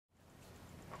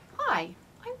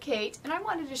Kate, and I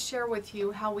wanted to share with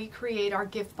you how we create our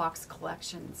gift box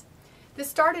collections. This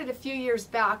started a few years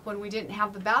back when we didn't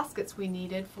have the baskets we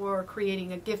needed for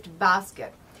creating a gift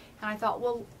basket. And I thought,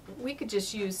 well, we could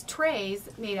just use trays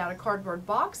made out of cardboard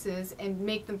boxes and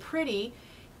make them pretty,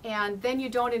 and then you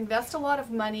don't invest a lot of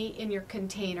money in your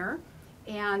container,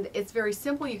 and it's very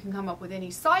simple. You can come up with any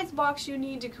size box you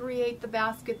need to create the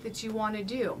basket that you want to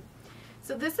do.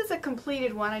 So this is a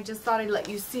completed one. I just thought I'd let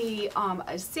you see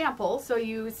a sample so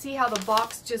you see how the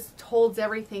box just holds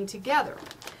everything together.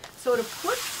 So to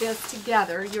put this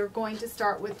together, you're going to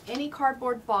start with any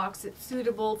cardboard box that's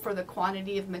suitable for the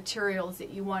quantity of materials that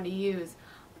you want to use.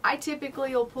 I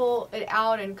typically will pull it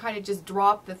out and kind of just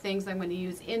drop the things I'm going to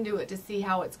use into it to see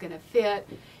how it's going to fit,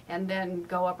 and then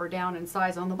go up or down in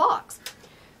size on the box.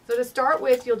 So to start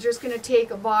with, you're just going to take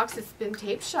a box that's been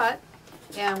taped shut,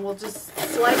 and we'll just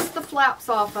slice the flaps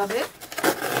off of it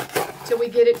till we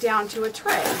get it down to a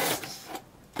tray.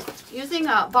 Using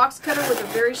a box cutter with a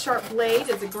very sharp blade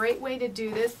is a great way to do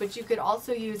this, but you could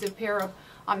also use a pair of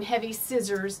heavy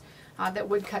scissors that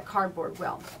would cut cardboard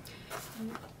well.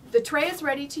 The tray is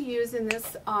ready to use in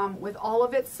this with all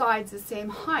of its sides the same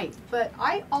height, but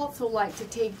I also like to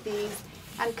take these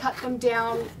and cut them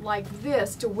down like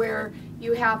this to where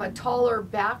you have a taller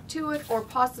back to it, or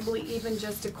possibly even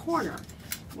just a corner.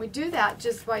 We do that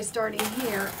just by starting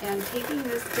here and taking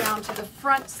this down to the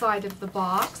front side of the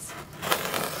box.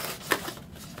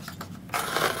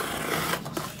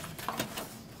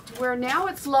 Where now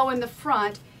it's low in the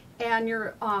front, and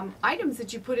your items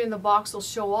that you put in the box will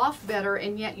show off better,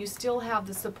 and yet you still have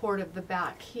the support of the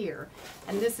back here.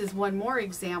 And this is one more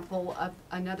example of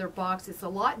another box. It's a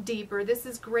lot deeper. This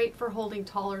is great for holding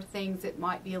taller things that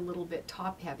might be a little bit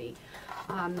top heavy.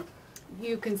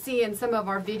 You can see in some of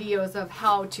our videos of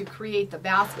how to create the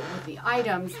basket with the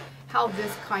items, how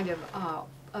this kind of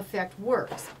effect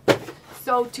works.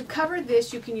 So to cover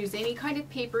this, you can use any kind of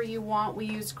paper you want. We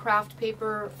used craft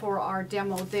paper for our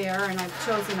demo there, and I've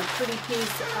chosen a pretty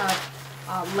piece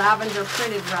of lavender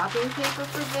printed wrapping paper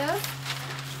for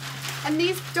this. And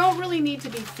these don't really need to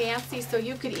be fancy, so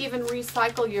you could even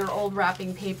recycle your old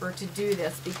wrapping paper to do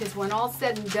this, because when all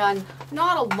said and done,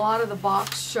 not a lot of the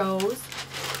box shows.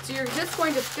 So you're just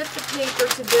going to fit the paper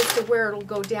to this to where it'll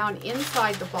go down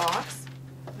inside the box.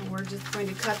 And we're just going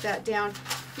to cut that down.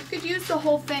 You could use the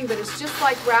whole thing, but it's just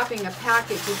like wrapping a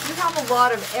package. If you have a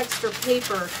lot of extra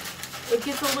paper, it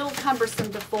gets a little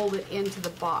cumbersome to fold it into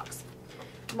the box.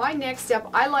 My next step,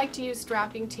 I like to use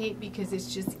strapping tape because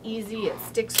it's just easy, it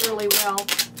sticks really well,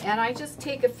 and I just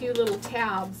take a few little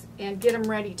tabs and get them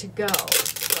ready to go.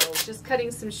 So just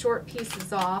cutting some short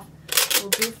pieces off. We'll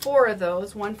do 4 of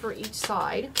those, 1 for each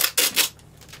side.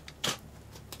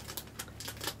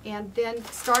 And then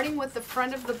starting with the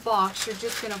front of the box, you're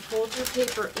just going to fold your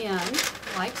paper in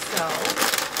like so,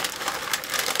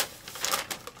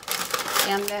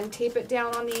 and then tape it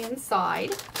down on the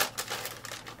inside.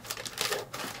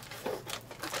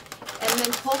 And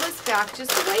then pull this back just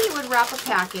the way you would wrap a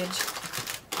package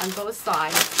on both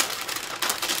sides.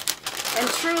 And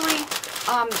truly,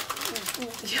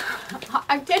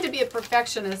 I tend to be a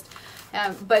perfectionist,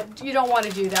 but you don't want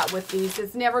to do that with these.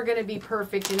 It's never going to be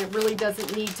perfect, and it really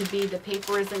doesn't need to be. The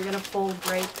paper isn't going to fold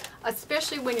great,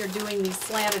 especially when you're doing these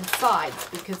slanted sides,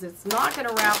 because it's not going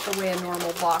to wrap the way a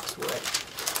normal box would.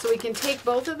 So we can take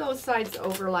both of those sides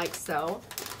over like so,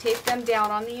 tape them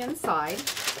down on the inside.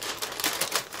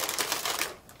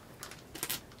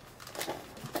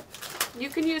 You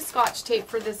can use Scotch tape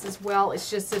for this as well. It's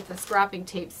just that the strapping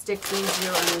tape sticks easier,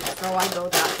 and so I go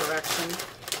that direction.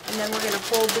 And then we're going to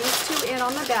fold these 2 in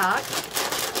on the back,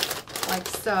 like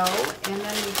so. And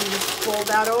then you can just fold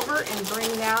that over and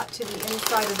bring that to the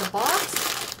inside of the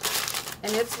box,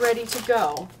 and it's ready to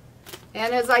go.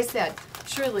 And as I said,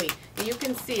 truly, you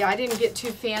can see I didn't get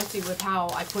too fancy with how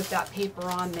I put that paper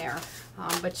on there,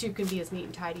 but you can be as neat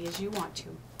and tidy as you want to.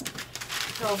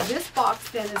 So this box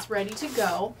then is ready to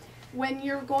go. When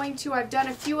you're going to, I've done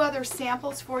a few other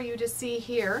samples for you to see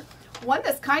here. One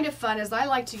that's kind of fun is I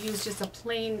like to use just a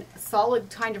plain solid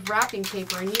kind of wrapping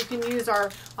paper, and you can use our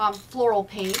floral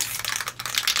paints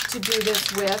to do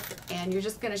this with, and you're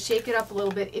just going to shake it up a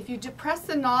little bit. If you depress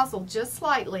the nozzle just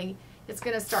slightly, it's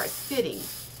going to start spitting,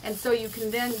 and so you can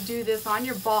then do this on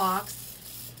your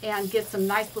box and get some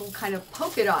nice little kind of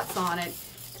polka dots on it.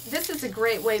 This is a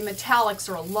great way. Metallics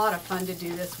are a lot of fun to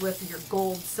do this with, your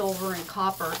gold, silver, and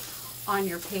copper on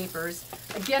your papers.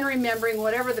 Again, remembering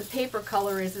whatever the paper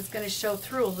color is, it's going to show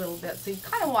through a little bit, so you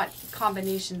kind of want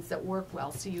combinations that work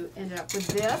well. So you ended up with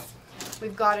this.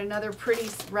 We've got another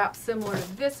pretty wrap similar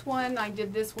to this one. I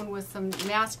did this one with some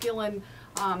masculine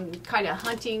kind of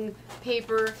hunting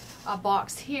paper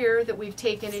box here that we've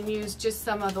taken and used just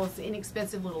some of those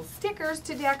inexpensive little stickers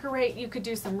to decorate. You could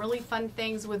do some really fun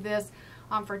things with this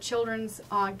for children's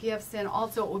gifts, and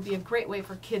also it would be a great way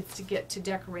for kids to get to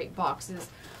decorate boxes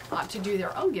to do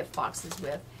their own gift boxes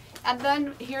with. And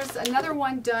then here's another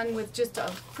one done with just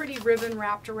a pretty ribbon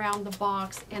wrapped around the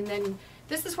box, and then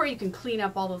this is where you can clean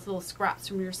up all those little scraps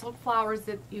from your silk flowers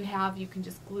that you have. You can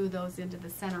just glue those into the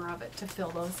center of it to fill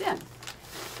those in.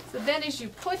 So then as you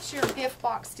put your gift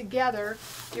box together,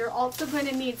 you're also going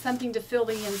to need something to fill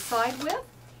the inside with.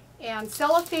 And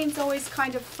cellophane's always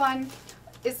kind of fun.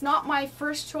 It's not my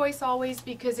first choice always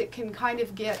because it can kind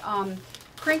of get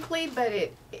crinkly, but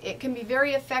it can be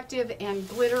very effective and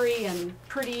glittery and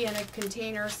pretty in a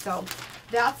container, so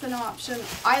that's an option.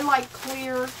 I like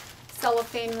clear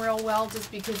cellophane real well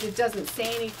just because it doesn't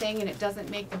say anything and it doesn't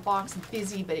make the box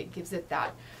busy, but it gives it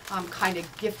that kind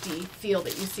of gifty feel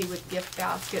that you see with gift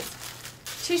baskets.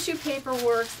 Tissue paper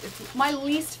works. It's my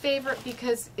least favorite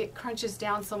because it crunches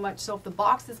down so much, so if the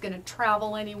box is going to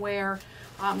travel anywhere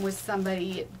with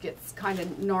somebody, it gets kind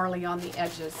of gnarly on the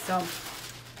edges. So,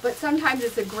 but sometimes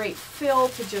it's a great fill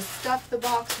to just stuff the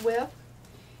box with.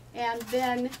 And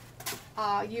then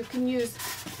you can use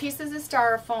pieces of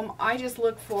styrofoam. I just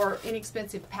look for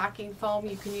inexpensive packing foam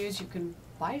you can use. You can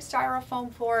buy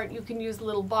styrofoam for it. You can use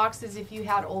little boxes if you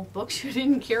had old books you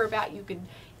didn't care about. You can,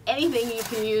 anything you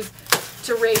can use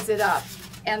to raise it up.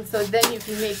 And so then you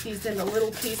can make these into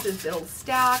little pieces that'll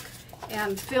stack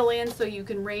and fill in, so you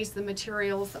can raise the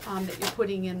materials that you're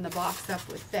putting in the box up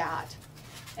with that.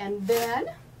 And then,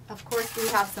 of course, we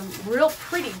have some real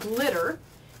pretty glitter,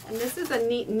 and this is a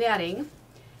neat netting,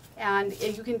 and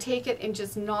you can take it and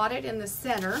just knot it in the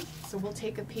center. So we'll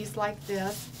take a piece like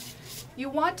this. You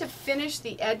want to finish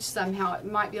the edge somehow. It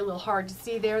might be a little hard to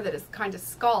see there that it's kind of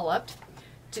scalloped.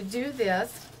 To do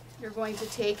this, you're going to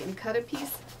take and cut a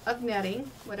piece of netting,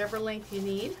 whatever length you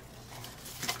need,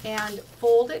 and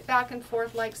fold it back and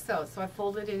forth like so. So I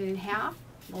folded it in half.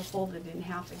 We'll fold it in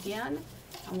half again,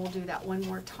 and we'll do that one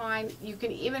more time. You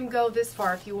can even go this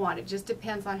far if you want. It just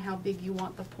depends on how big you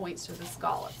want the points or the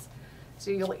scallops.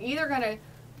 So you're either going to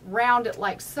round it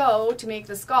like so to make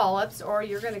the scallops, or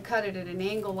you're going to cut it at an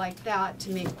angle like that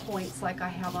to make points like I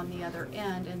have on the other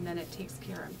end, and then it takes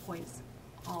care and points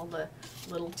all the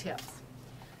little tips.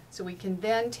 So we can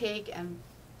then take and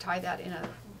tie that in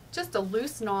just a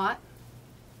loose knot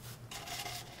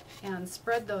and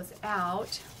spread those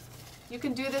out. You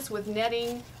can do this with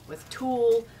netting, with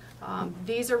tulle.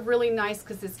 These are really nice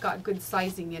because it's got good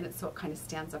sizing in it, so it kind of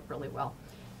stands up really well.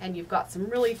 And you've got some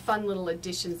really fun little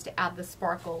additions to add the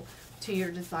sparkle to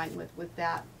your design with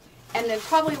that. And then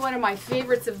probably one of my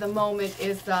favorites of the moment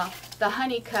is the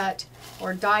honey cut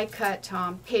or die cut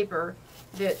paper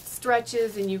that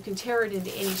stretches, and you can tear it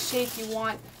into any shape you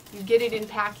want. You get it in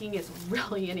packing. It's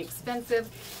really inexpensive,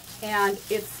 and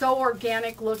it's so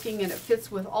organic looking, and it fits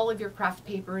with all of your craft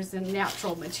papers and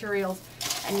natural materials,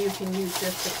 and you can use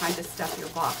this to kind of stuff your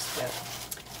box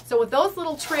with. So with those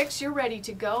little tricks, you're ready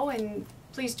to go, and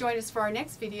please join us for our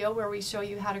next video where we show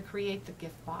you how to create the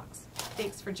gift box.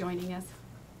 Thanks for joining us.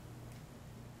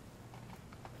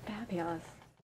 Fabulous.